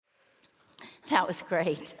That was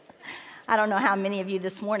great. I don't know how many of you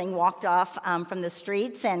this morning walked off from the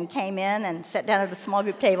streets and came in and sat down at a small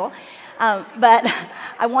group table. But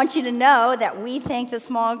I want you to know that we think the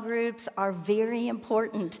small groups are very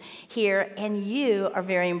important here, and you are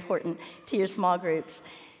very important to your small groups.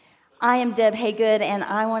 I am Deb Haygood, and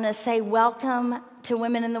I want to say welcome to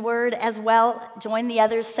Women in the Word as well. Join the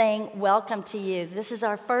others saying welcome to you. This is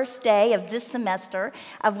our first day of this semester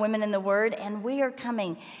of Women in the Word, and we are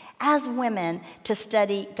coming as women to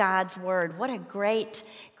study God's Word. What a great,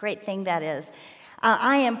 great thing that is.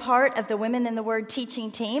 I am part of the Women in the Word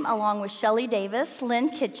teaching team, along with Shelley Davis, Lynn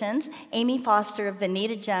Kitchens, Amy Foster,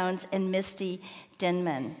 Vanita Jones, and Misty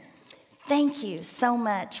Denman. Thank you so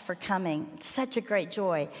much for coming. It's such a great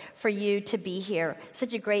joy for you to be here.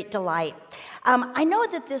 Such a great delight. I know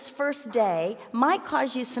that this first day might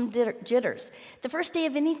cause you some jitters. The first day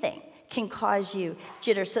of anything can cause you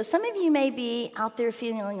jitters. So some of you may be out there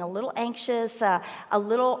feeling a little anxious, a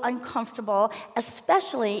little uncomfortable,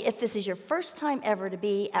 especially if this is your first time ever to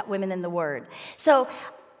be at Women in the Word. So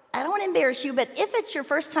I don't want to embarrass you, but if it's your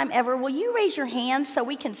first time ever, will you raise your hand so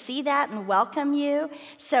we can see that and welcome you?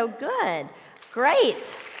 So good. Great.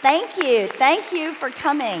 Thank you. Thank you for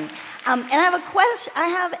coming. And I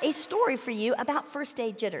have a story for you about first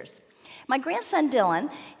day jitters. My grandson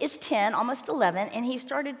Dylan is 10, almost 11, and he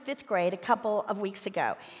started 5th grade a couple of weeks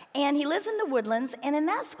ago. And he lives in the Woodlands, and in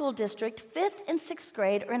that school district, 5th and 6th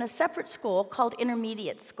grade are in a separate school called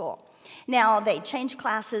intermediate school. Now, they change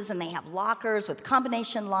classes, and they have lockers with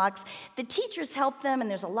combination locks. The teachers help them, and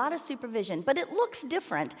there's a lot of supervision, but it looks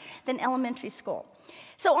different than elementary school.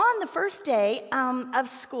 So on the first day of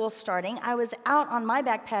school starting, I was out on my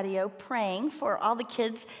back patio praying for all the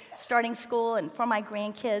kids starting school and for my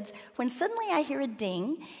grandkids, when suddenly I hear a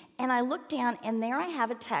ding, and I look down, and there I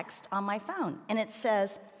have a text on my phone, and it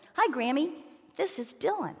says, "Hi, Grammy, this is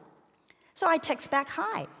Dylan." So I text back,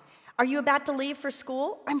 "Hi. Are you about to leave for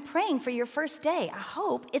school? I'm praying for your first day. I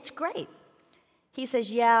hope it's great." He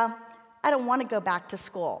says, "Yeah, I don't want to go back to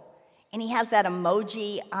school." And he has that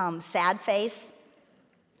emoji, sad face.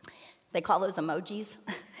 They call those emojis.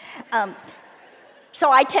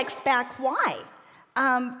 So I text back, "Why?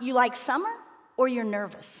 You like summer or you're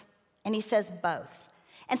nervous?" And he says, "Both."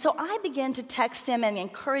 And so I begin to text him and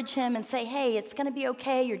encourage him and say, "Hey, it's going to be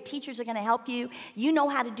okay. Your teachers are going to help you. You know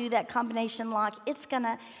how to do that combination lock. It's going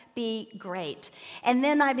to be great." And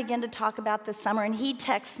then I begin to talk about the summer, and he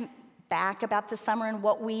texts back about the summer and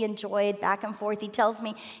what we enjoyed back and forth. He tells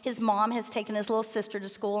me his mom has taken his little sister to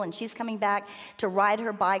school, and she's coming back to ride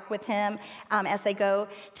her bike with him as they go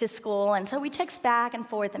to school. And so we text back and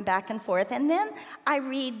forth and back and forth. And then I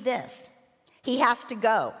read this: "He has to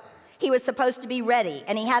go. He was supposed to be ready,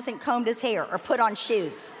 and he hasn't combed his hair or put on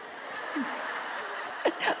shoes."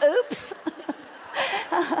 Oops.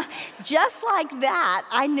 Just like that,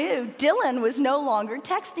 I knew Dylan was no longer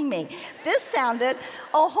texting me. This sounded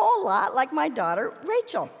a whole lot like my daughter,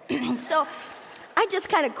 Rachel. So I just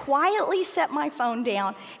kind of quietly set my phone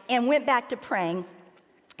down and went back to praying,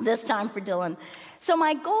 this time for Dylan. So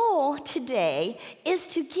my goal today is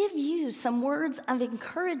to give you some words of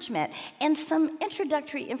encouragement and some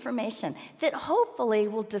introductory information that hopefully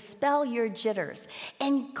will dispel your jitters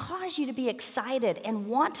and cause you to be excited and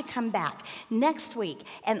want to come back next week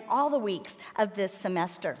and all the weeks of this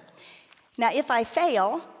semester. Now, if I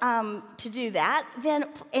fail to do that,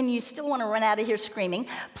 then, and you still want to run out of here screaming,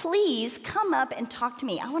 please come up and talk to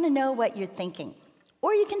me. I want to know what you're thinking.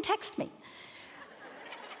 Or you can text me.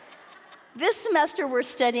 This semester, we're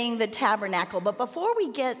studying the tabernacle, but before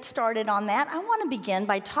we get started on that, I want to begin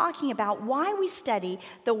by talking about why we study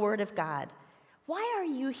the Word of God. Why are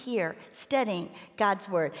you here studying God's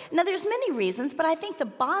Word? Now, there's many reasons, but I think the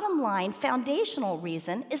bottom line, foundational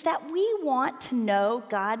reason, is that we want to know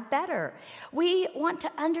God better. We want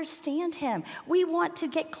to understand Him. We want to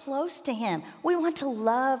get close to Him. We want to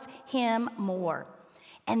love Him more.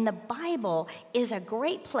 And the Bible is a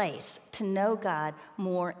great place to know God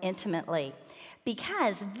more intimately,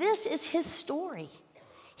 because this is His story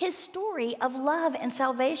of love and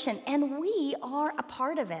salvation, and we are a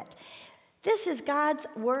part of it. This is God's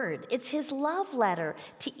Word. It's His love letter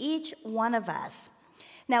to each one of us.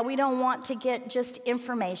 Now, we don't want to get just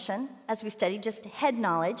information as we study, just head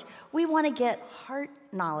knowledge. We want to get heart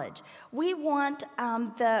knowledge. We want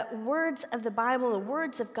the words of the Bible, the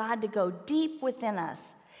words of God, to go deep within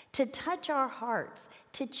us, to touch our hearts,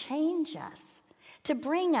 to change us, to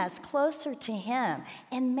bring us closer to Him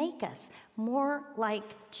and make us more like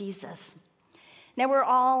Jesus. Now, we're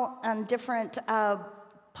all on different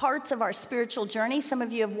parts of our spiritual journey. Some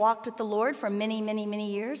of you have walked with the Lord for many, many,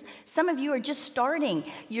 many years. Some of you are just starting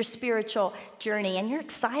your spiritual journey, and you're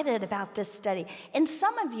excited about this study. And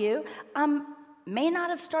some of you may not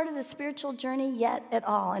have started a spiritual journey yet at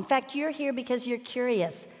all. In fact, you're here because you're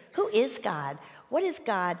curious. Who is God? What is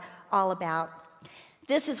God all about?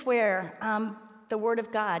 This is where the Word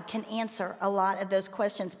of God can answer a lot of those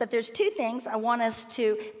questions. But there's two things I want us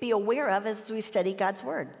to be aware of as we study God's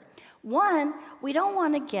Word. One, we don't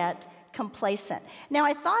want to get complacent. Now,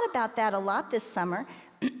 I thought about that a lot this summer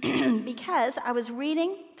because I was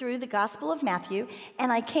reading through the Gospel of Matthew,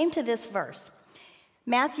 and I came to this verse,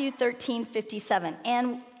 Matthew 13:57.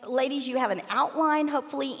 And ladies, you have an outline,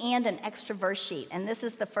 hopefully, and an extra verse sheet. And this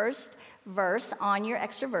is the first verse on your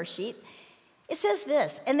extra verse sheet. It says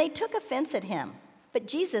this, "And they took offense at him. But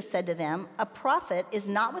Jesus said to them, 'A prophet is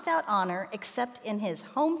not without honor except in his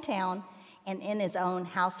hometown and in his own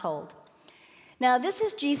household.'" Now, this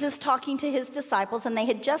is Jesus talking to his disciples, and they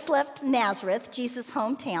had just left Nazareth, Jesus'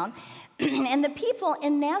 hometown, and the people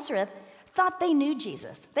in Nazareth thought they knew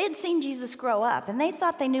Jesus. They had seen Jesus grow up, and they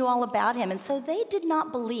thought they knew all about him, and so they did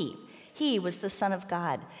not believe he was the Son of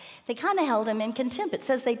God. They kind of held him in contempt. It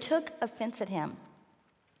says they took offense at him.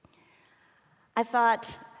 I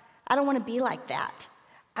thought, I don't want to be like that.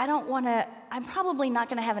 I'm probably not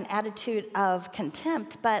going to have an attitude of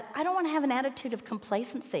contempt, but I don't want to have an attitude of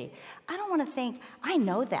complacency. I don't want to think, I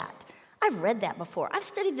know that. I've read that before. I've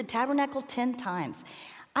studied the tabernacle 10 times.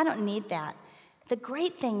 I don't need that. The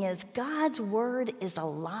great thing is God's Word is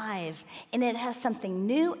alive, and it has something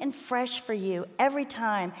new and fresh for you every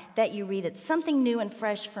time that you read it. Something new and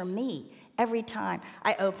fresh for me every time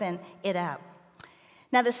I open it up.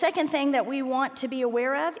 Now, the second thing that we want to be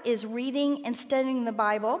aware of is reading and studying the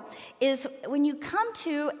Bible is when you come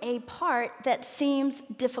to a part that seems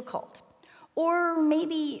difficult or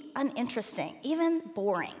maybe uninteresting, even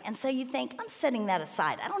boring. And so you think, I'm setting that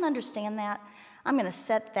aside. I don't understand that. I'm going to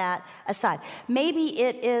set that aside. Maybe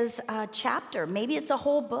it is a chapter. Maybe it's a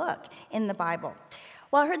whole book in the Bible.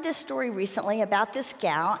 Well, I heard this story recently about this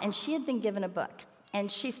gal, and she had been given a book. And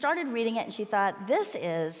she started reading it, and she thought, this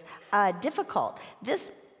is difficult. This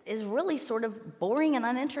is really sort of boring and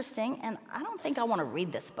uninteresting, and I don't think I want to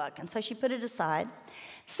read this book. And so she put it aside.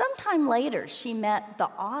 Sometime later, she met the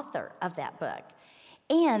author of that book,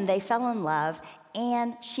 and they fell in love,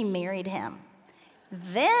 and she married him.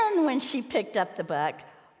 Then when she picked up the book,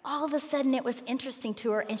 all of a sudden it was interesting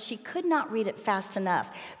to her, and she could not read it fast enough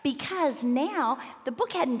because now the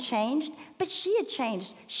book hadn't changed, but she had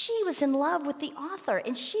changed. She was in love with the author,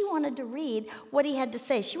 and she wanted to read what he had to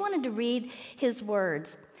say. She wanted to read his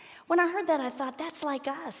words. When I heard that, I thought, that's like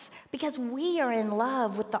us, because we are in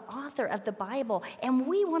love with the author of the Bible, and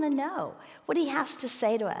we want to know what he has to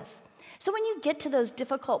say to us. So when you get to those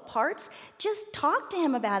difficult parts, just talk to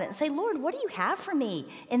him about it and say, Lord, what do you have for me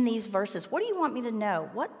in these verses? What do you want me to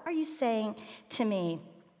know? What are you saying to me?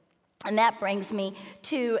 And that brings me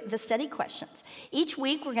to the study questions. Each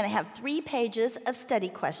week, we're going to have 3 pages of study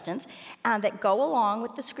questions that go along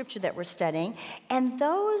with the scripture that we're studying, and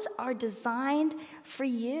those are designed for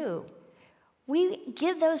you. We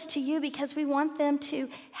give those to you because we want them to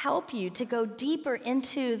help you to go deeper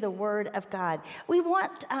into the Word of God. We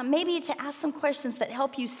want maybe to ask some questions that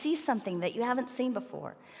help you see something that you haven't seen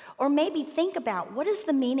before. Or maybe think about, what is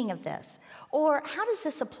the meaning of this? Or how does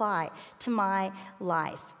this apply to my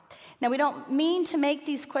life? Now, we don't mean to make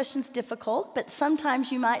these questions difficult, but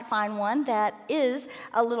sometimes you might find one that is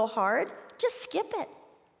a little hard. Just skip it.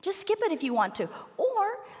 Just skip it if you want to.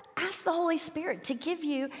 Or ask the Holy Spirit to give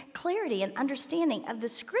you clarity and understanding of the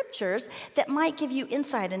scriptures that might give you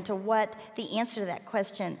insight into what the answer to that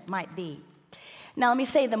question might be. Now, let me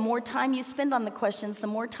say, the more time you spend on the questions, the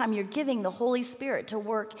more time you're giving the Holy Spirit to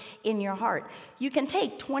work in your heart. You can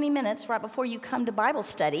take 20 minutes right before you come to Bible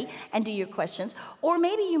study and do your questions, or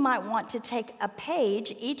maybe you might want to take a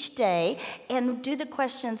page each day and do the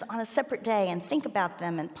questions on a separate day and think about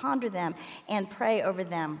them and ponder them and pray over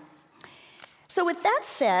them. So with that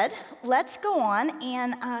said, let's go on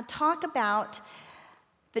and talk about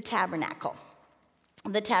the tabernacle.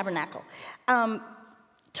 The tabernacle.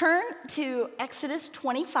 Turn to Exodus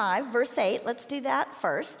 25, verse 8. Let's do that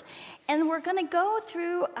first. And we're going to go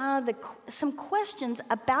through some questions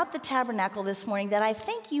about the tabernacle this morning that I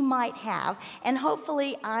think you might have, and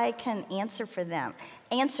hopefully I can answer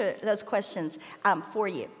those questions for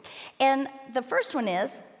you. And the first one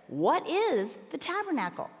is, what is the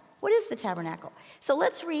tabernacle? What is the tabernacle? So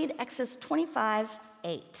let's read Exodus 25,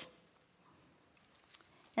 8.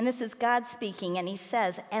 And this is God speaking, and he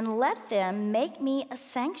says, "And let them make me a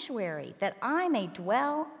sanctuary, that I may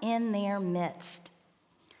dwell in their midst."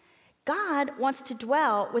 God wants to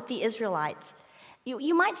dwell with the Israelites.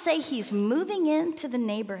 You might say he's moving into the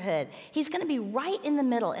neighborhood. He's going to be right in the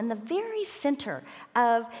middle, in the very center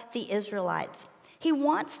of the Israelites. He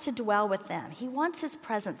wants to dwell with them. He wants his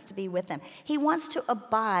presence to be with them. He wants to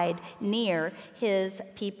abide near his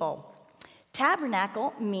people.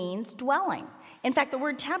 Tabernacle means dwelling. In fact, the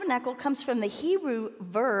word tabernacle comes from the Hebrew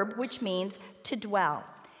verb, which means to dwell.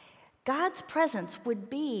 God's presence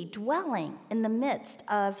would be dwelling in the midst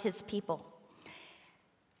of his people.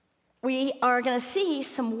 We are going to see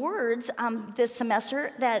some words this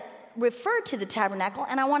semester that refer to the tabernacle,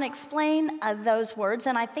 and I want to explain those words,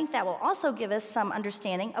 and I think that will also give us some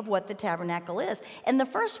understanding of what the tabernacle is. And the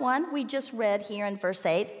first one we just read here in verse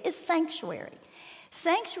 8 is sanctuary.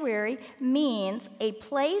 Sanctuary means a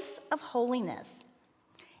place of holiness,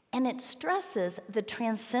 and it stresses the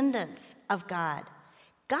transcendence of God.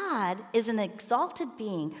 God is an exalted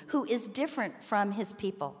being who is different from his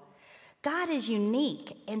people. God is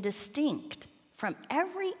unique and distinct from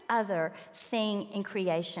every other thing in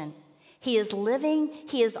creation. He is living,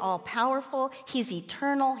 he is all-powerful, he's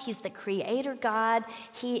eternal, he's the creator God,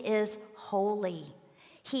 he is holy,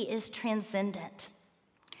 he is transcendent.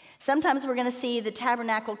 Sometimes we're going to see the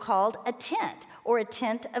tabernacle called a tent or a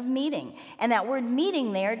tent of meeting. And that word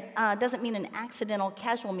meeting there doesn't mean an accidental,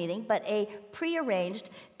 casual meeting, but a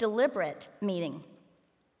prearranged, deliberate meeting.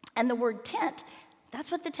 And the word tent,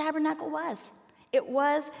 that's what the tabernacle was. It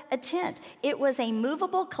was a tent. It was a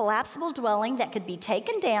movable, collapsible dwelling that could be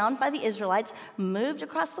taken down by the Israelites, moved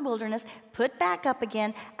across the wilderness, put back up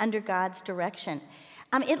again under God's direction.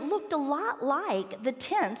 It looked a lot like the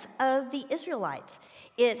tents of the Israelites.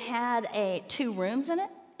 It had 2 rooms in it.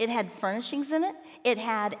 It had furnishings in it. It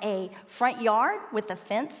had a front yard with a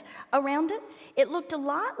fence around it. It looked a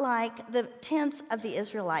lot like the tents of the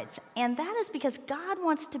Israelites. And that is because God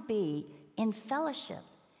wants to be in fellowship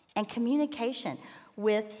and communication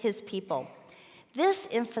with his people. This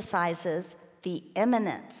emphasizes the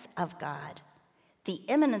immanence of God. The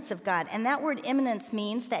immanence of God. And that word immanence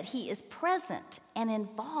means that he is present and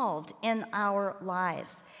involved in our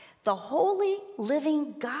lives. The holy,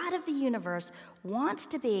 living God of the universe wants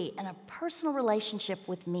to be in a personal relationship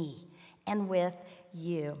with me and with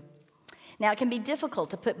you. Now, it can be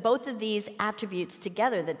difficult to put both of these attributes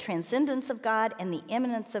together, the transcendence of God and the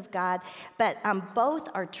immanence of God, but both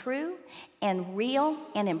are true and real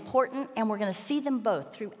and important, and we're going to see them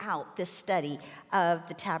both throughout this study of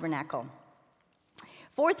the tabernacle.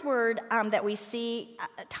 Fourth word that we see,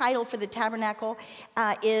 title for the tabernacle,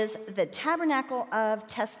 is the tabernacle of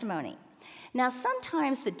testimony. Now,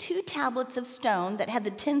 sometimes the 2 tablets of stone that had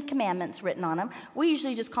the 10 commandments written on them, we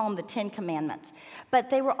usually just call them the 10 commandments, but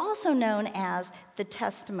they were also known as the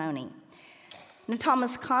testimony. Now,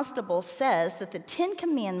 Thomas Constable says that the 10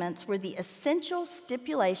 commandments were the essential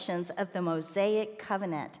stipulations of the Mosaic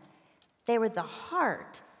covenant. They were the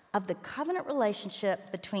heart of the covenant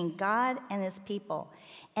relationship between God and his people.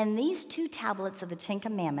 And these 2 tablets of the 10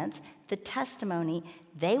 commandments, the testimony,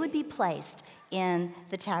 they would be placed in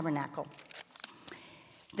the tabernacle.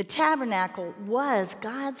 The tabernacle was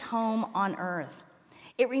God's home on earth.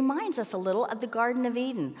 It reminds us a little of the Garden of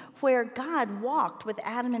Eden, where God walked with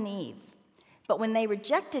Adam and Eve. But when they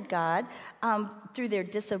rejected God through their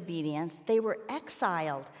disobedience, they were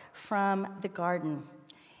exiled from the garden.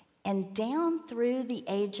 And down through the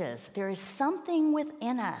ages, there is something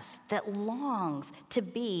within us that longs to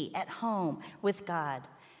be at home with God.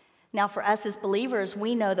 Now, for us as believers,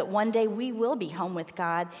 we know that one day we will be home with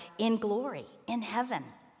God in glory, in heaven.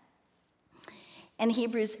 And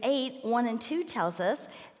Hebrews 8, 1 and 2 tells us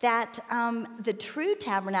that the true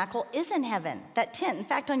tabernacle is in heaven, that tent. In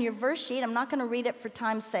fact, on your verse sheet, I'm not going to read it for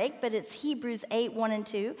time's sake, but it's Hebrews 8, 1 and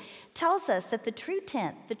 2, tells us that the true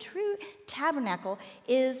tent, the true tabernacle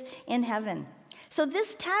is in heaven. So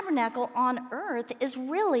this tabernacle on earth is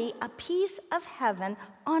really a piece of heaven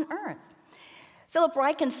on earth. Philip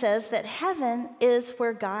Ryken says that heaven is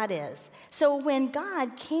where God is. So when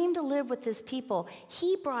God came to live with his people,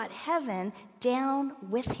 he brought heaven down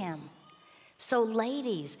with him. So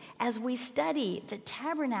ladies, as we study the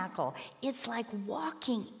tabernacle, it's like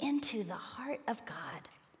walking into the heart of God.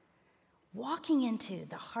 Walking into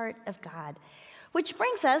the heart of God. Which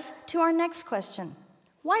brings us to our next question.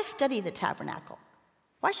 Why study the tabernacle?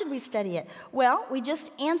 Why should we study it? Well, we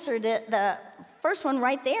just answered it, the first one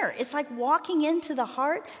right there. It's like walking into the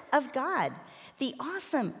heart of God. The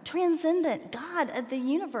awesome, transcendent God of the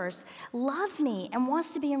universe loves me and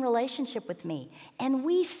wants to be in relationship with me. And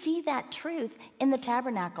we see that truth in the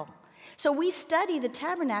tabernacle. So we study the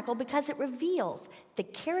tabernacle because it reveals the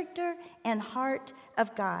character and heart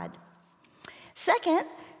of God. Second,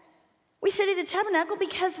 We study the tabernacle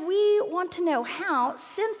because we want to know how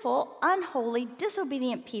sinful, unholy,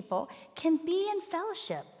 disobedient people can be in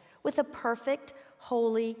fellowship with a perfect,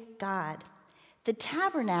 holy God. The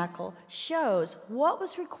tabernacle shows what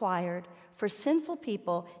was required for sinful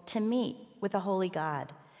people to meet with a holy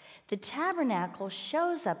God. The tabernacle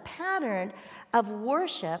shows a pattern of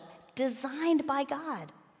worship designed by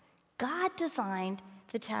God. God designed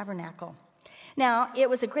the tabernacle. Now, it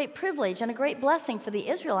was a great privilege and a great blessing for the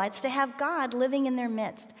Israelites to have God living in their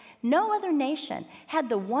midst. No other nation had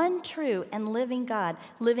the one true and living God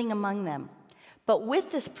living among them. But with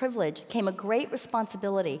this privilege came a great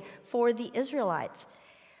responsibility for the Israelites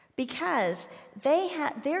because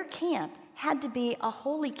their camp had to be a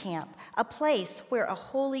holy camp, a place where a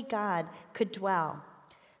holy God could dwell.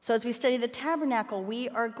 So as we study the tabernacle, we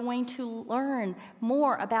are going to learn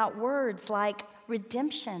more about words like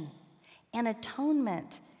redemption and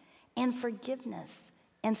atonement and forgiveness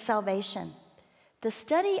and salvation. The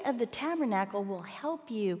study of the tabernacle will help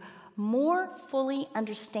you more fully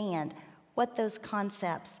understand what those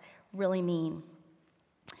concepts really mean.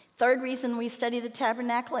 Third reason we study the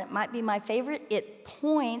tabernacle, it might be my favorite, it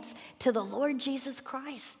points to the Lord Jesus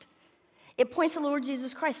Christ. It points to the Lord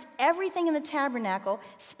Jesus Christ. Everything in the tabernacle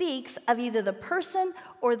speaks of either the person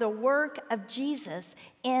or the work of Jesus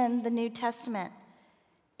in the New Testament.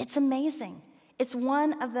 It's amazing. It's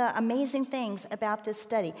one of the amazing things about this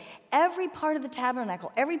study. Every part of the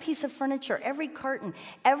tabernacle, every piece of furniture, every curtain,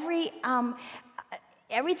 everything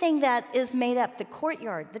that is made up, the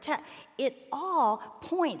courtyard, it all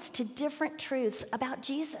points to different truths about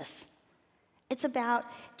Jesus. It's about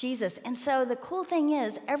Jesus. And so the cool thing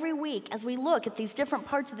is, every week as we look at these different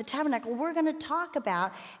parts of the tabernacle, we're going to talk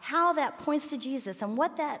about how that points to Jesus and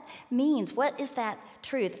what that means. What is that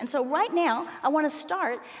truth? And so right now, I want to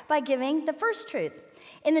start by giving the first truth.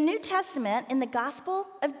 In the New Testament, in the Gospel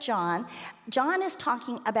of John, John is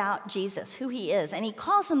talking about Jesus, who he is, and he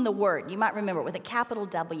calls him the Word. You might remember with a capital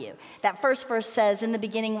W. That first verse says, "In the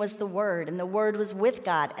beginning was the Word, and the Word was with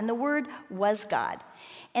God, and the Word was God."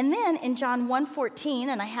 And then in John 1:14,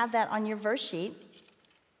 and I have that on your verse sheet,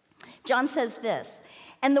 John says this,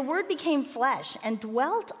 "And the Word became flesh and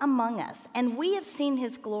dwelt among us, and we have seen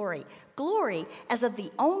his glory, glory as of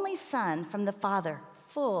the only Son from the Father,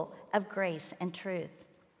 full of grace and truth."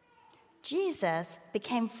 Jesus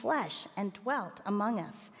became flesh and dwelt among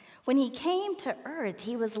us. When he came to earth,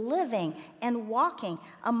 he was living and walking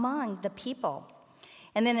among the people.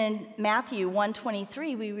 And then in Matthew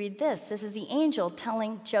 1:23, we read this. This is the angel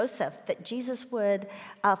telling Joseph that Jesus would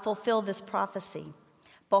fulfill this prophecy.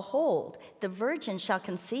 "Behold, the virgin shall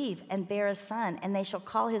conceive and bear a son, and they shall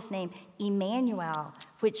call his name Emmanuel,"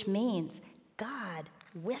 which means God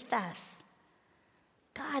with us.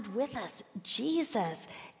 God with us. Jesus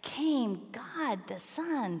came, God the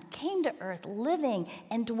Son, came to earth, living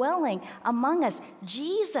and dwelling among us.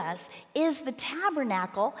 Jesus is the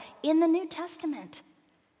tabernacle in the New Testament.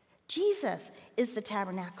 Jesus is the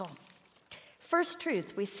tabernacle. First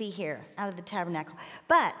truth we see here out of the tabernacle.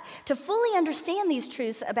 But to fully understand these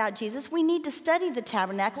truths about Jesus, we need to study the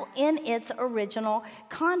tabernacle in its original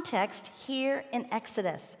context here in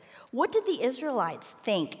Exodus. What did the Israelites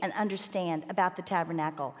think and understand about the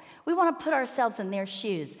tabernacle? We want to put ourselves in their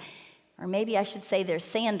shoes, or maybe I should say their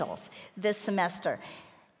sandals, this semester,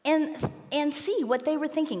 and see what they were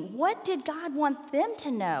thinking. What did God want them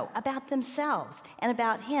to know about themselves and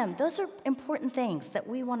about him? Those are important things that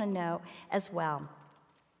we want to know as well.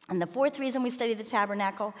 And the fourth reason we study the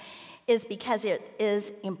tabernacle is because it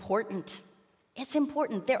is important. It's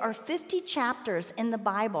important. There are 50 chapters in the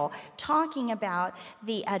Bible talking about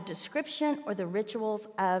the description or the rituals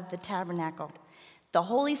of the tabernacle. The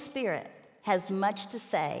Holy Spirit has much to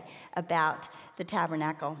say about the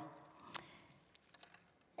tabernacle.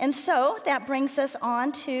 And so that brings us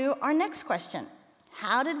on to our next question.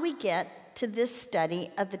 How did we get to this study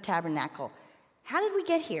of the tabernacle? How did we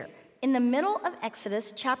get here? In the middle of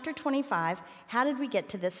Exodus chapter 25, how did we get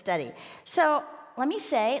to this study? So let me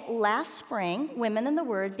say, last spring, Women in the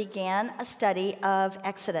Word began a study of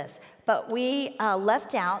Exodus, but we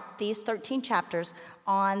left out these 13 chapters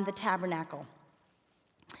on the tabernacle.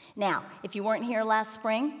 Now, if you weren't here last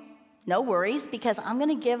spring, no worries, because I'm going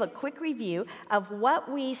to give a quick review of what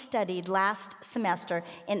we studied last semester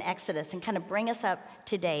in Exodus and kind of bring us up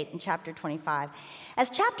to date in chapter 25. As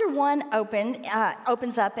chapter 1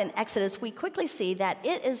 opens up in Exodus, we quickly see that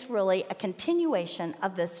it is really a continuation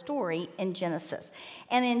of the story in Genesis.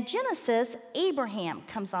 And in Genesis, Abraham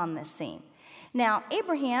comes on this scene. Now,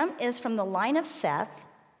 Abraham is from the line of Seth,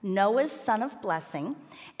 Noah's son of blessing,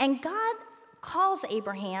 and God calls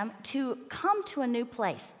Abraham to come to a new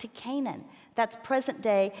place, to Canaan, That's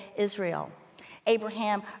present-day Israel.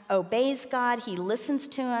 Abraham obeys God. He listens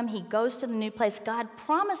to him. He goes to the new place. God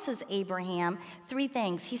promises Abraham 3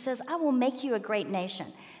 things. He says, I will make you a great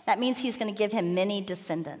nation. That means he's going to give him many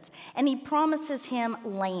descendants. And he promises him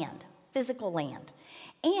land, physical land.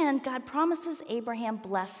 And God promises Abraham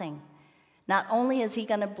blessing. Not only is he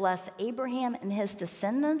going to bless Abraham and his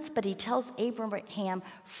descendants, but he tells Abraham,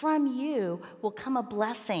 from you will come a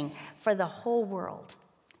blessing for the whole world.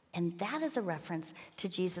 And that is a reference to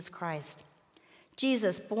Jesus Christ.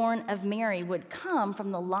 Jesus, born of Mary, would come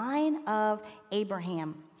from the line of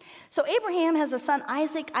Abraham. So Abraham has a son,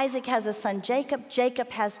 Isaac. Isaac has a son, Jacob. Jacob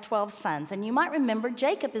has 12 sons. And you might remember,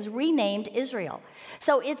 Jacob is renamed Israel.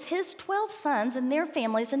 So it's his 12 sons and their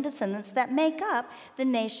families and descendants that make up the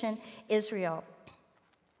nation Israel.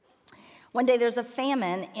 One day there's a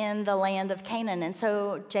famine in the land of Canaan, and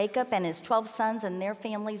so Jacob and his 12 sons and their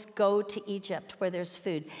families go to Egypt where there's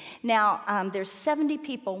food. Now, there's 70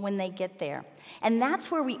 people when they get there, and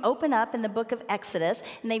that's where we open up in the book of Exodus,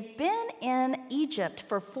 and they've been in Egypt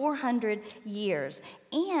for 400 years,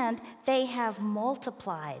 and they have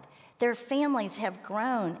multiplied. Their families have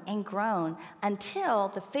grown and grown until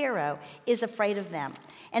the Pharaoh is afraid of them,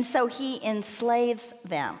 and so he enslaves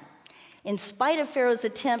them. In spite of Pharaoh's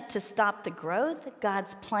attempt to stop the growth,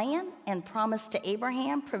 God's plan and promise to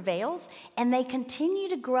Abraham prevails, and they continue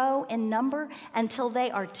to grow in number until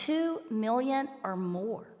they are 2 million or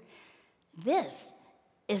more. This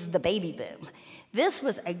is the baby boom. This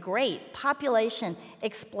was a great population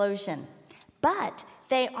explosion, but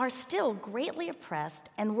they are still greatly oppressed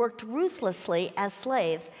and worked ruthlessly as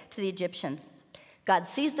slaves to the Egyptians. God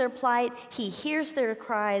sees their plight, he hears their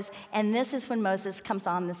cries, and this is when Moses comes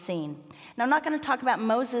on the scene. Now, I'm not going to talk about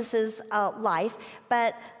Moses' life,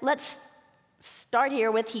 but let's start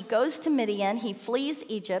here with he goes to Midian, he flees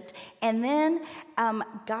Egypt, and then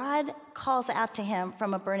God calls out to him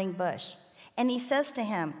from a burning bush. And he says to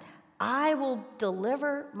him, I will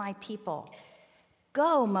deliver my people.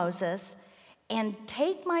 Go, Moses, and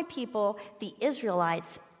take my people, the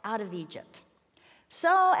Israelites, out of Egypt. So,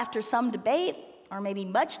 after some debate, or maybe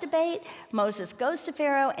much debate, Moses goes to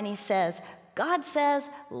Pharaoh and he says, God says,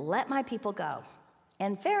 let my people go.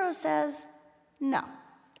 And Pharaoh says, no.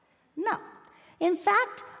 In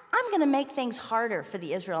fact, I'm going to make things harder for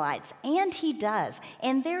the Israelites. And he does.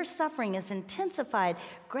 And their suffering is intensified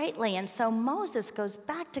greatly. And so Moses goes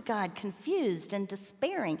back to God confused and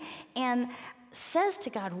despairing and says to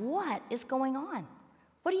God, what is going on?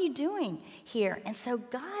 What are you doing here? And so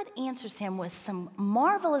God answers him with some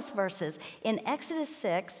marvelous verses in Exodus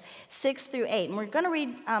 6 through 8. And we're going to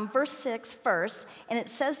read verse 6 first. And it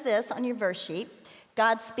says this on your verse sheet.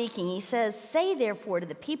 God speaking, he says, say therefore to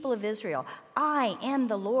the people of Israel, I am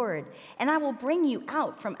the Lord, and I will bring you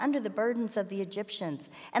out from under the burdens of the Egyptians,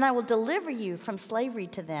 and I will deliver you from slavery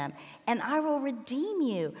to them, and I will redeem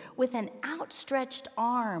you with an outstretched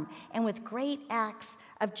arm and with great acts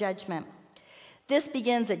of judgment. This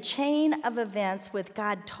begins a chain of events with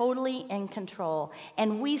God totally in control,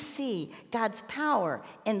 and we see God's power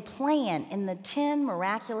and plan in the 10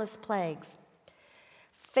 miraculous plagues.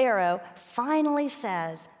 Pharaoh finally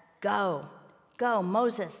says, go,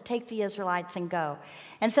 Moses, take the Israelites and go.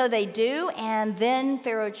 And so they do, and then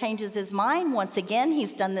Pharaoh changes his mind. Once again,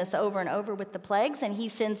 he's done this over and over with the plagues, and he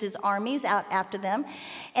sends his armies out after them.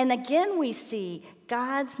 And again, we see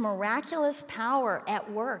God's miraculous power at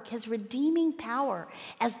work, his redeeming power,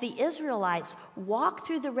 as the Israelites walk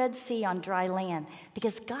through the Red Sea on dry land,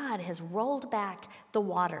 because God has rolled back the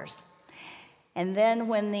waters. And then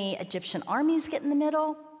when the Egyptian armies get in the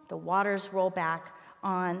middle, the waters roll back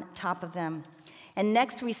on top of them. And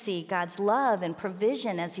next we see God's love and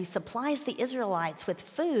provision as he supplies the Israelites with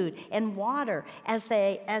food and water as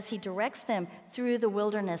he directs them through the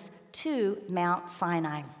wilderness to Mount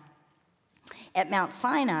Sinai. At Mount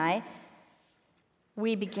Sinai,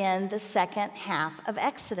 we begin the second half of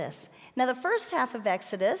Exodus. Now, the first half of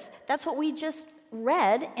Exodus, that's what we just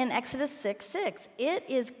read in Exodus 6:6. It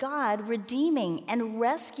is God redeeming and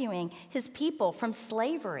rescuing his people from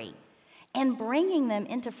slavery and bringing them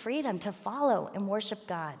into freedom to follow and worship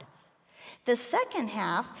God. The second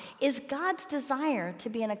half is God's desire to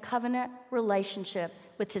be in a covenant relationship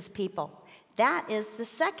with his people. That is the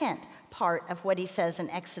second part of what he says in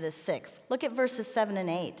Exodus 6. Look at verses 7 and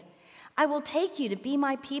 8. I will take you to be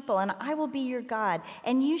my people, and I will be your God,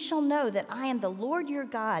 and you shall know that I am the Lord your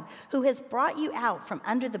God, who has brought you out from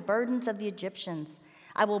under the burdens of the Egyptians.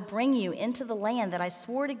 I will bring you into the land that I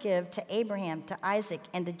swore to give to Abraham, to Isaac,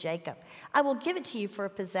 and to Jacob. I will give it to you for a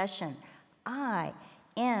possession. I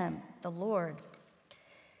am the Lord.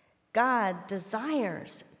 God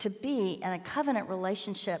desires to be in a covenant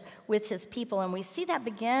relationship with his people. And we see that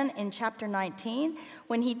begin in chapter 19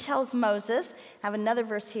 when he tells Moses, I have another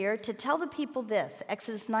verse here, to tell the people this,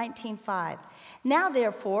 Exodus 19:5. Now,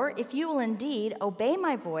 therefore, if you will indeed obey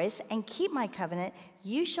my voice and keep my covenant,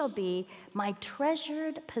 you shall be my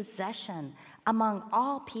treasured possession among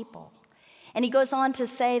all people. And he goes on to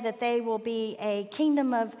say that they will be a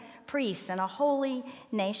kingdom of priests and a holy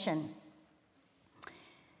nation.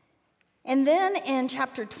 And then in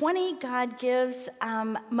chapter 20, God gives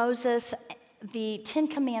Moses the 10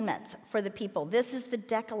 Commandments for the people. This is the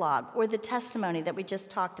Decalogue, or the testimony that we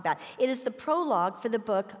just talked about. It is the prologue for the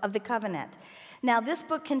book of the covenant. Now, this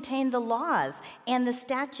book contained the laws and the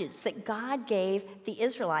statutes that God gave the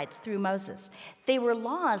Israelites through Moses. They were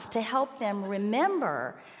laws to help them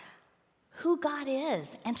remember who God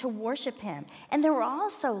is and to worship him. And there were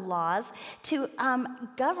also laws to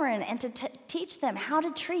govern and to teach them how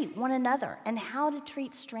to treat one another and how to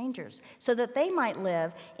treat strangers so that they might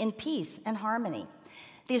live in peace and harmony.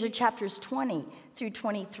 These are chapters 20 through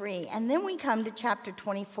 23. And then we come to chapter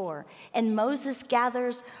 24. And Moses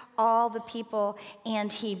gathers all the people,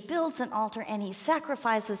 and he builds an altar, and he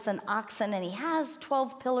sacrifices an oxen, and he has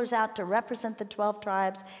 12 pillars out to represent the 12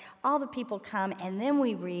 tribes. All the people come, and then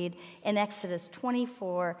we read in Exodus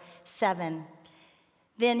 24:7.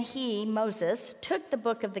 Then he, Moses, took the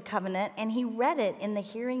book of the covenant, and he read it in the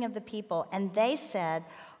hearing of the people, and they said,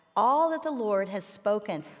 all that the Lord has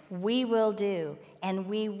spoken, we will do, and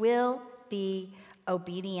we will be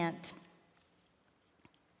obedient.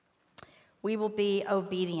 We will be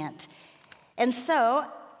obedient. And so,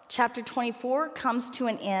 chapter 24 comes to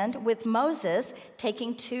an end with Moses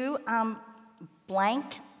taking two blank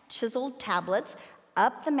chiseled tablets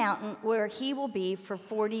up the mountain where he will be for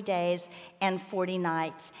 40 days and 40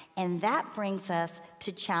 nights. And that brings us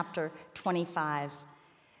to chapter 25.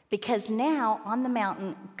 Because now on the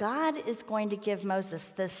mountain, God is going to give Moses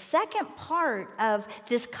the second part of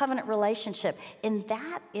this covenant relationship, and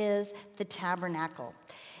that is the tabernacle.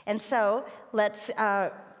 And so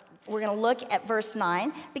we're going to look at verse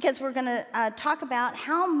 9 because we're going to talk about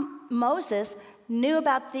how Moses knew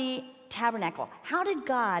about the tabernacle. How did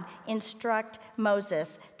God instruct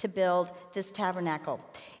Moses to build this tabernacle?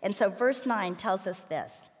 And so verse 9 tells us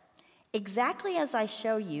this. Exactly as I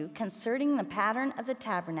show you concerning the pattern of the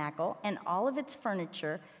tabernacle and all of its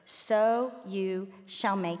furniture, so you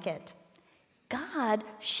shall make it. God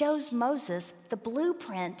shows Moses the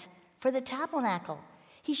blueprint for the tabernacle.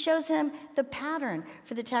 He shows him the pattern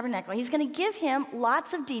for the tabernacle. He's going to give him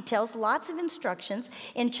lots of details, lots of instructions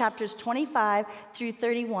in chapters 25 through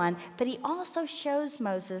 31, but he also shows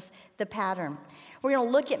Moses the pattern. We're going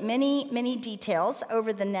to look at many, many details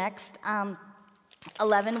over the next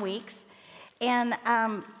 11 weeks. And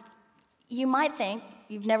you might think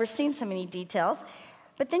you've never seen so many details,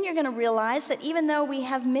 but then you're going to realize that even though we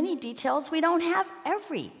have many details, we don't have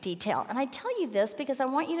every detail. And I tell you this because I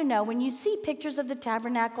want you to know when you see pictures of the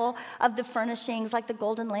tabernacle, of the furnishings like the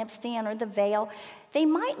golden lampstand or the veil, they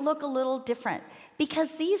might look a little different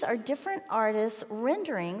because these are different artists'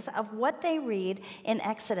 renderings of what they read in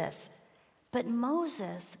Exodus. But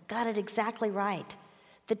Moses got it exactly right.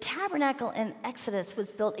 The tabernacle in Exodus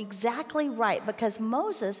was built exactly right because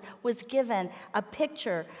Moses was given a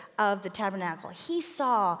picture of the tabernacle. He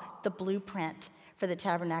saw the blueprint for the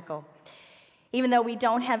tabernacle. Even though we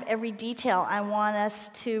don't have every detail, I want us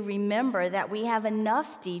to remember that we have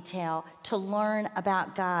enough detail to learn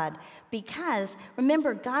about God. Because,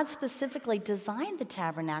 remember, God specifically designed the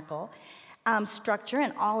tabernacle structure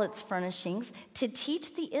and all its furnishings to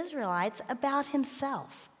teach the Israelites about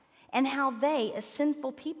himself and how they, as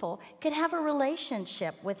sinful people, could have a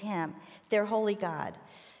relationship with him, their holy God.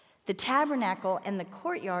 The tabernacle and the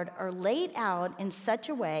courtyard are laid out in such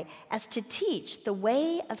a way as to teach the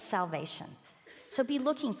way of salvation. So be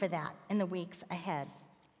looking for that in the weeks ahead.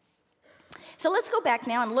 So let's go back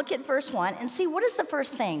now and look at verse 1 and see what is the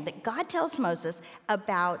first thing that God tells Moses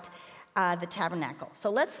about the tabernacle. So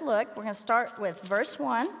let's look. We're going to start with verse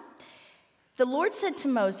 1. The Lord said to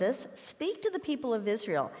Moses, "Speak to the people of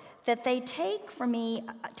Israel that they take from me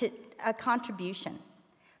a contribution.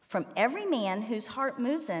 From every man whose heart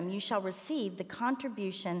moves him, you shall receive the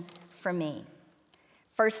contribution from me."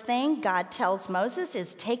 First thing God tells Moses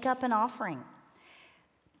is take up an offering.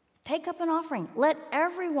 Take up an offering. Let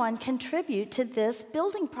everyone contribute to this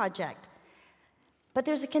building project. But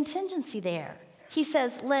there's a contingency there. He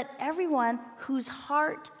says, let everyone whose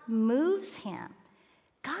heart moves him.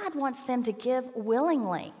 God wants them to give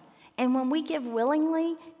willingly And when we give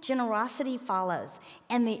willingly, generosity follows.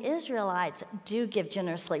 And the Israelites do give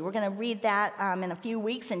generously. We're going to read that in a few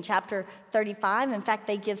weeks in chapter 35. In fact,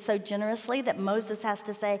 they give so generously that Moses has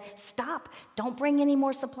to say, stop, don't bring any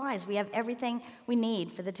more supplies. We have everything we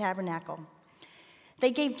need for the tabernacle. They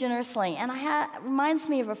gave generously. And it reminds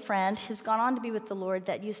me of a friend who's gone on to be with the Lord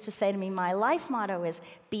that used to say to me, my life motto is,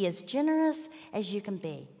 be as generous as you can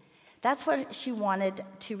be. That's what she wanted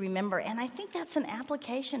to remember. And I think that's an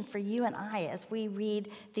application for you and I as we read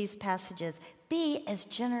these passages. Be as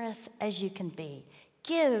generous as you can be.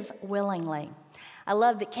 Give willingly. I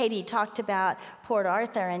love that Katie talked about Port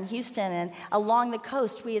Arthur and Houston, and along the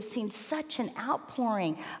coast we have seen such an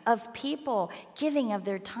outpouring of people giving of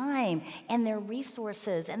their time and their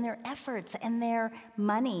resources and their efforts and their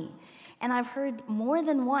money. And I've heard more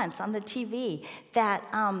than once on the TV that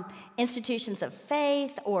institutions of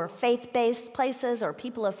faith or faith-based places or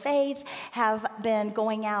people of faith have been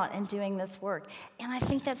going out and doing this work. And I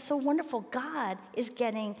think that's so wonderful. God is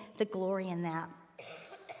getting the glory in that.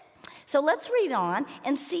 So let's read on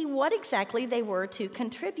and see what exactly they were to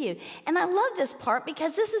contribute. And I love this part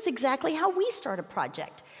because this is exactly how we start a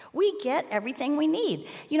project. We get everything we need.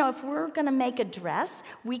 You know, if we're going to make a dress,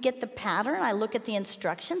 we get the pattern. I look at the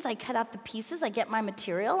instructions. I cut out the pieces. I get my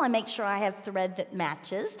material. I make sure I have thread that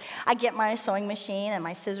matches. I get my sewing machine and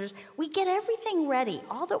my scissors. We get everything ready,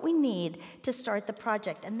 all that we need to start the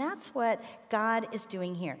project. And that's what God is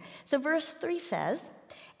doing here. So verse 3 says,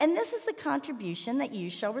 and this is the contribution that you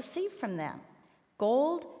shall receive from them: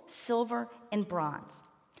 gold, silver, and bronze.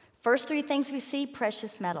 First three things we see,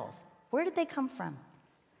 precious metals. Where did they come from?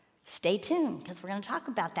 Stay tuned, because we're going to talk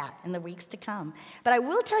about that in the weeks to come. But I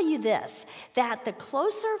will tell you this, that the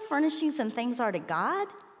closer furnishings and things are to God,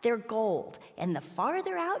 they're gold. And the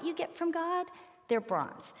farther out you get from God, they're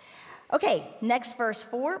bronze. Okay, next verse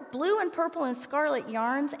 4, blue and purple and scarlet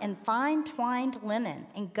yarns and fine twined linen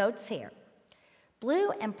and goat's hair.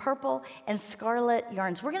 Blue and purple and scarlet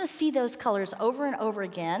yarns. We're going to see those colors over and over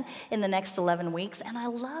again in the next 11 weeks, and I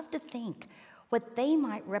love to think what they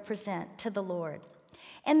might represent to the Lord.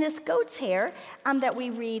 And this goat's hair that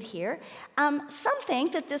we read here, some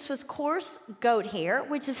think that this was coarse goat hair,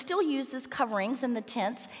 which is still used as coverings in the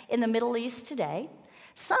tents in the Middle East today.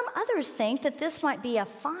 Some others think that this might be a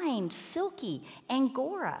fine, silky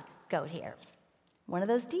Angora goat hair. One of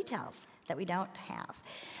those details that we don't have.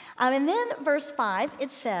 And then verse 5,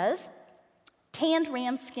 it says, tanned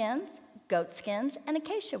ram skins, goat skins, and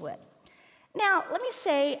acacia wood. Now, let me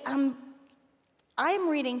say, I'm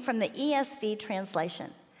reading from the ESV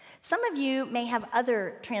translation. Some of you may have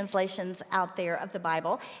other translations out there of the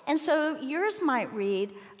Bible, and so yours might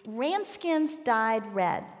read, ram skins dyed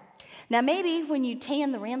red. Now, maybe when you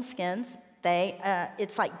tan the ram skins,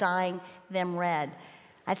 it's like dyeing them red.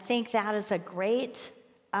 I think that is a great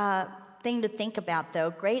thing to think about,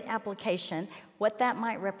 though, great application, what that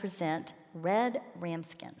might represent, red ram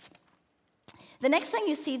skins. The next thing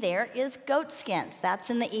you see there is goat skins.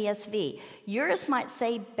 That's in the ESV. Yours might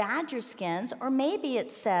say badger skins, or maybe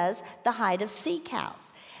it says the hide of sea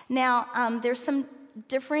cows. Now, there's some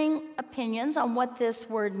differing opinions on what this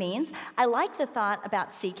word means. I like the thought about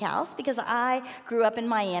sea cows because I grew up in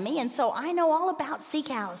Miami, and so I know all about sea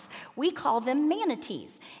cows. We call them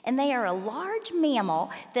manatees, and they are a large mammal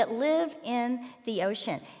that live in the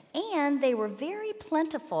ocean. And they were very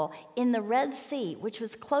plentiful in the Red Sea, which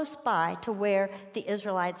was close by to where the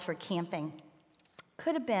Israelites were camping.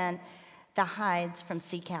 Could have been the hides from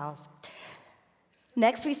sea cows.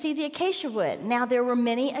 Next, we see the acacia wood. Now, there were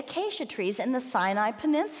many acacia trees in the Sinai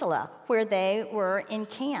Peninsula where they were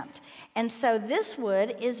encamped. And so this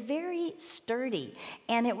wood is very sturdy,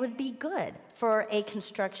 and it would be good for a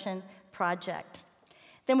construction project.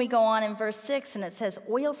 Then we go on in verse 6, and it says,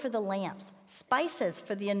 oil for the lamps, spices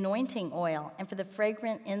for the anointing oil, and for the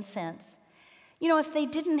fragrant incense. You know, if they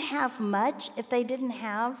didn't have much, if they didn't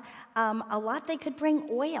have a lot, they could bring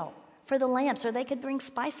oil for the lamps, or they could bring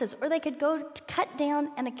spices, or they could go to cut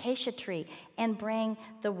down an acacia tree and bring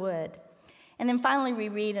the wood. And then finally we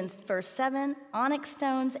read in verse 7, onyx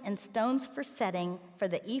stones and stones for setting for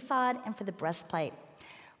the ephod and for the breastplate.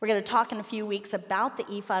 We're going to talk in a few weeks about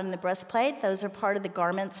the ephod and the breastplate. Those are part of the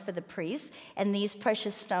garments for the priests, and these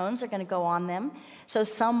precious stones are going to go on them. So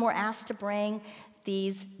some were asked to bring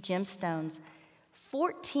these gemstones.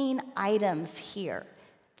 14 items here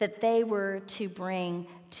that they were to bring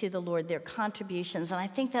to the Lord, their contributions. And I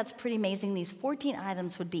think that's pretty amazing. These 14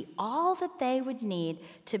 items would be all that they would need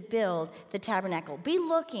to build the tabernacle. Be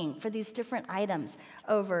looking for these different items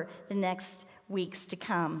over the next weeks to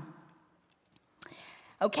come.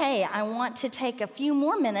 Okay, I want to take a few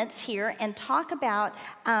more minutes here and talk about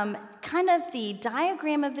kind of the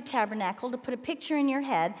diagram of the tabernacle to put a picture in your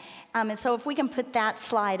head. And so if we can put that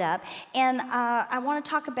slide up. And I want to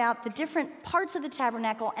talk about the different parts of the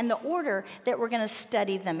tabernacle and the order that we're going to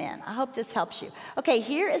study them in. I hope this helps you. Okay,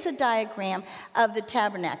 here is a diagram of the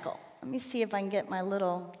tabernacle. Let me see if I can get my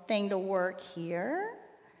little thing to work here.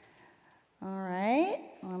 All right,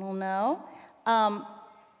 I don't know.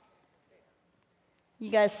 You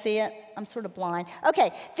guys see it? I'm sort of blind.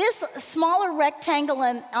 Okay, this smaller rectangle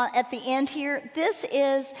at the end here, this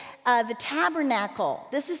is the tabernacle.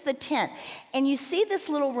 This is the tent. And you see this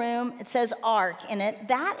little room, it says Ark in it.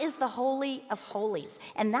 That is the Holy of Holies.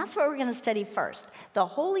 And that's what we're going to study first. The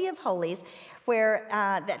Holy of Holies, where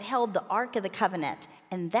that held the Ark of the Covenant.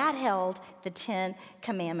 And that held the 10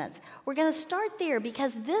 Commandments. We're going to start there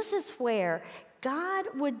because this is where God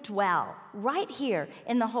would dwell, right here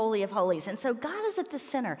in the Holy of Holies. And so God is at the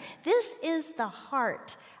center. This is the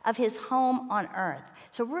heart of his home on earth.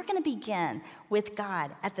 So we're going to begin with God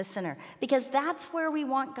at the center because that's where we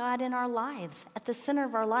want God in our lives, at the center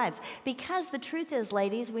of our lives. Because the truth is,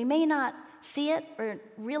 ladies, we may not see it or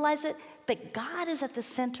realize it, but God is at the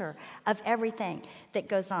center of everything that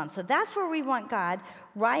goes on. So that's where we want God,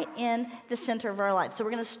 right in the center of our life. So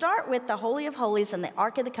we're going to start with the Holy of Holies and the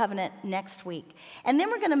Ark of the Covenant next week. And then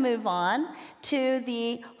we're going to move on to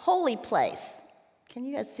the holy place. Can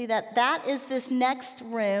you guys see that? That is this next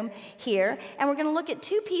room here. And we're going to look at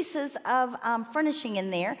two pieces of furnishing in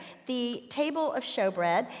there, the table of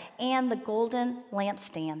showbread and the golden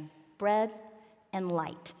lampstand, bread and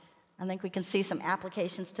light. I think we can see some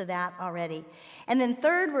applications to that already. And then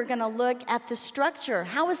third, we're going to look at the structure.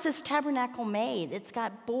 How is this tabernacle made? It's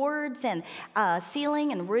got boards and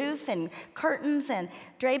ceiling and roof and curtains and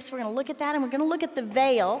drapes. We're going to look at that, and we're going to look at the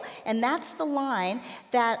veil, and that's the line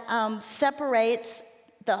that separates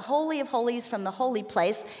the Holy of Holies from the holy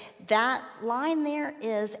place. That line there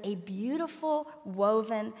is a beautiful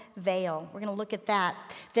woven veil. We're going to look at that.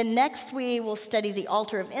 Then next we will study the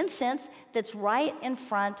altar of incense that's right in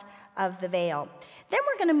front of the veil. Then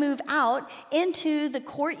we're going to move out into the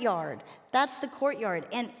courtyard. That's the courtyard.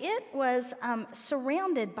 And it was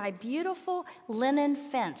surrounded by beautiful linen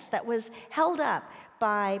fence that was held up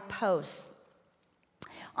by posts.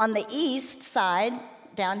 On the east side,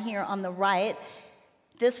 down here on the right,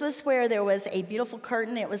 this was where there was a beautiful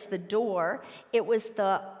curtain. It was the door. It was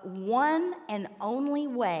the one and only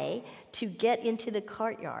way to get into the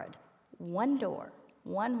courtyard. One door,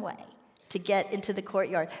 one way to get into the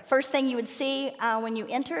courtyard. First thing you would see when you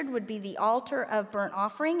entered would be the altar of burnt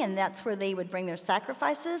offering, and that's where they would bring their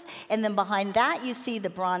sacrifices. And then behind that, you see the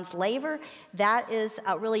bronze laver. That is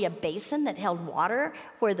really a basin that held water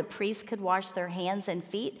where the priests could wash their hands and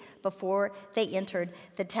feet before they entered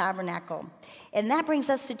the tabernacle. And that brings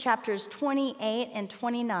us to chapters 28 and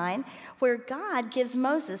 29, where God gives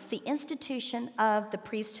Moses the institution of the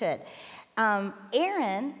priesthood.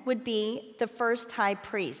 Aaron would be the first high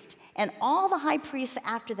priest, and all the high priests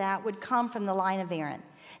after that would come from the line of Aaron.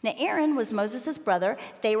 Now, Aaron was Moses' brother.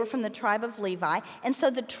 They were from the tribe of Levi, and so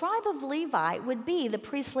the tribe of Levi would be the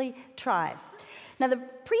priestly tribe. Now, the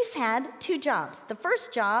priests had two jobs. The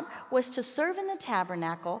first job was to serve in the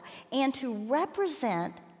tabernacle and to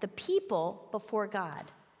represent the people before God.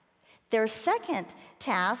 Their second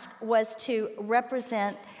task was to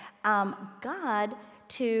represent God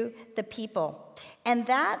to the people. And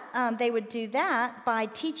that they would do that by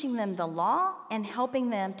teaching them the law and helping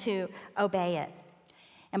them to obey it.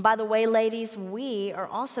 And by the way, ladies, we are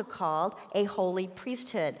also called a holy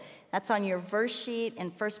priesthood. That's on your verse sheet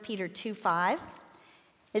in 1 Peter 2:5.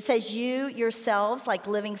 It says, you yourselves, like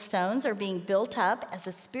living stones, are being built up as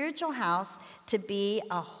a spiritual house to be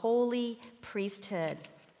a holy priesthood.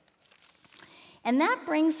 And that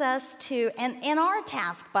brings us to, and our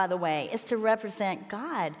task, by the way, is to represent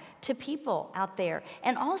God to people out there.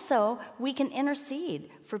 And also, we can intercede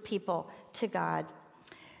for people to God.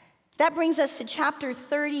 That brings us to chapter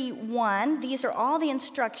 31. These are all the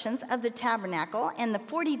instructions of the tabernacle, and the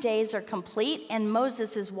 40 days are complete, and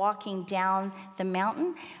Moses is walking down the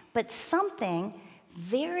mountain. But something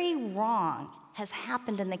very wrong has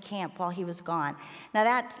happened in the camp while he was gone. Now,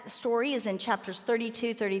 that story is in chapters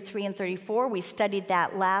 32, 33, and 34. We studied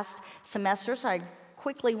that last semester, so I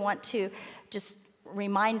quickly want to just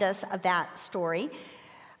remind us of that story.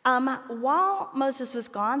 While Moses was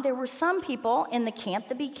gone, there were some people in the camp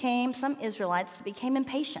some Israelites that became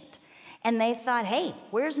impatient. And they thought, hey,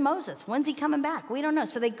 where's Moses? When's he coming back? We don't know.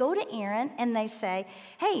 So they go to Aaron and they say,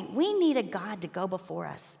 hey, we need a God to go before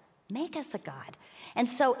us. Make us a god. And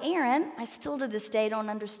so Aaron, I still to this day don't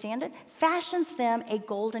understand it, fashions them a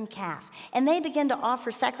golden calf. And they begin to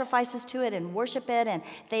offer sacrifices to it and worship it. And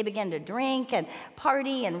they begin to drink and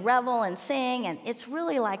party and revel and sing. And it's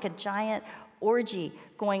really like a giant orgy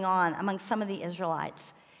going on among some of the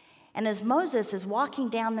Israelites. And as Moses is walking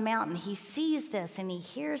down the mountain, he sees this and he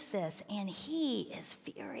hears this, and he is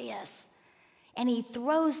furious. And he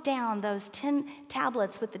throws down those 10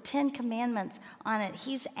 tablets with the 10 commandments on it.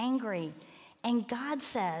 He's angry. And God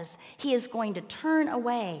says he is going to turn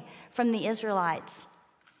away from the Israelites.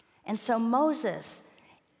 And so Moses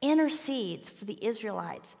intercedes for the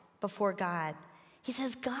Israelites before God. He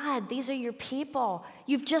says, God, these are your people.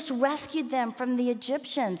 You've just rescued them from the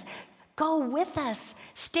Egyptians. Go with us.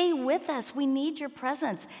 Stay with us. We need your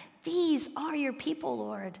presence. These are your people,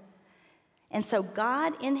 Lord. And so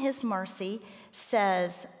God, in his mercy,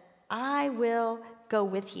 says, I will go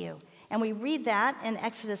with you. And we read that in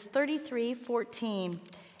Exodus 33:14.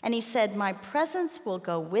 And he said, my presence will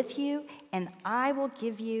go with you, and I will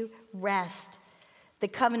give you rest. The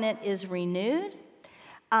covenant is renewed.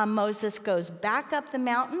 Moses goes back up the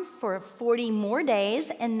mountain for 40 more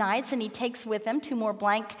days and nights, and he takes with him 2 more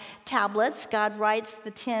blank tablets. God writes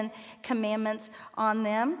the 10 commandments on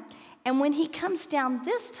them. And when he comes down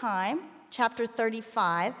this time, chapter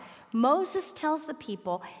 35, Moses tells the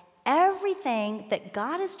people everything that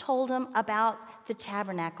God has told him about the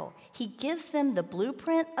tabernacle. He gives them the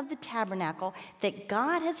blueprint of the tabernacle that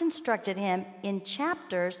God has instructed him in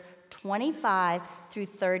chapters 25 through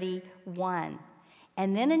 31.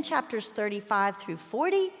 And then in chapters 35 through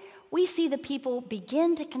 40, we see the people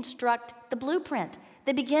begin to construct the blueprint.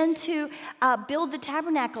 They begin to build the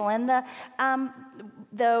tabernacle, and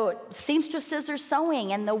the seamstresses are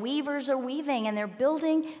sewing, and the weavers are weaving, and they're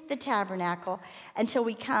building the tabernacle until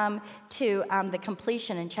we come to the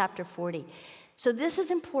completion in chapter 40. So this is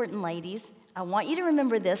important, ladies. I want you to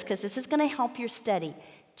remember this because this is going to help your study.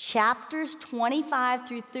 Chapters 25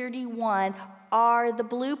 through 31 are the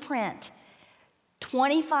blueprint.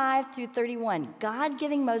 25 through 31, God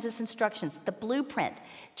giving Moses instructions, the blueprint.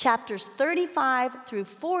 Chapters 35 through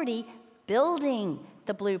 40, building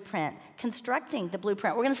the blueprint, constructing the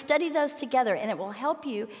blueprint. We're going to study those together, and it will help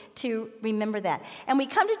you to remember that. And we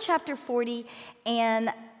come to chapter 40,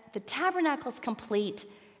 and the tabernacle is complete.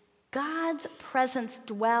 God's presence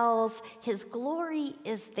dwells. His glory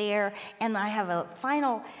is there. And I have a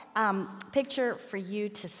final picture for you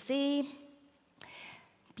to see.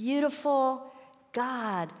 Beautiful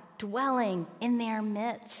God dwelling in their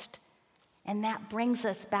midst. And that brings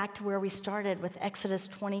us back to where we started with Exodus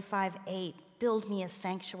 25:8. Build me a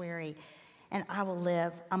sanctuary, and I will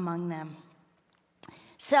live among them.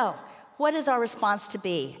 So, what is our response to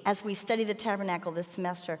be as we study the tabernacle this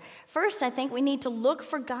semester? First, I think we need to look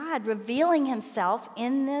for God revealing himself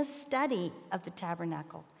in this study of the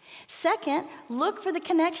tabernacle. Second, look for the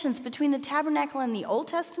connections between the tabernacle in the Old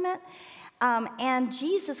Testament and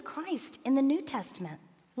Jesus Christ in the New Testament.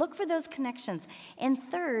 Look for those connections. And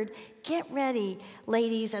third, get ready,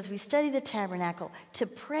 ladies, as we study the tabernacle, to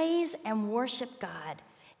praise and worship God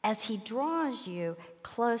as he draws you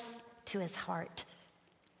close to his heart.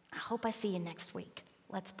 I hope I see you next week.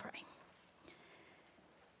 Let's pray.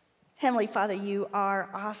 Heavenly Father, you are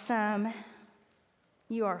awesome.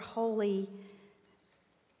 You are holy.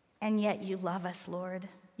 And yet you love us, Lord.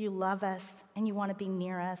 You love us and you want to be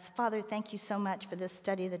near us. Father, thank you so much for this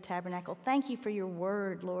study of the tabernacle. Thank you for your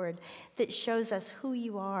word, Lord, that shows us who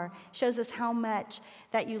you are, shows us how much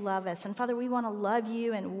that you love us. And Father, we want to love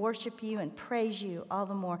you and worship you and praise you all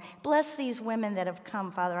the more. Bless these women that have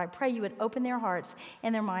come, Father. I pray you would open their hearts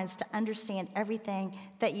and their minds to understand everything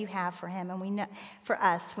that you have for him. And we know, for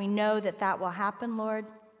us, we know that that will happen, Lord,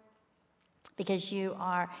 because you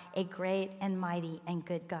are a great and mighty and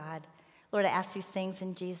good God. Lord, I ask these things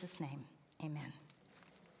in Jesus' name. Amen.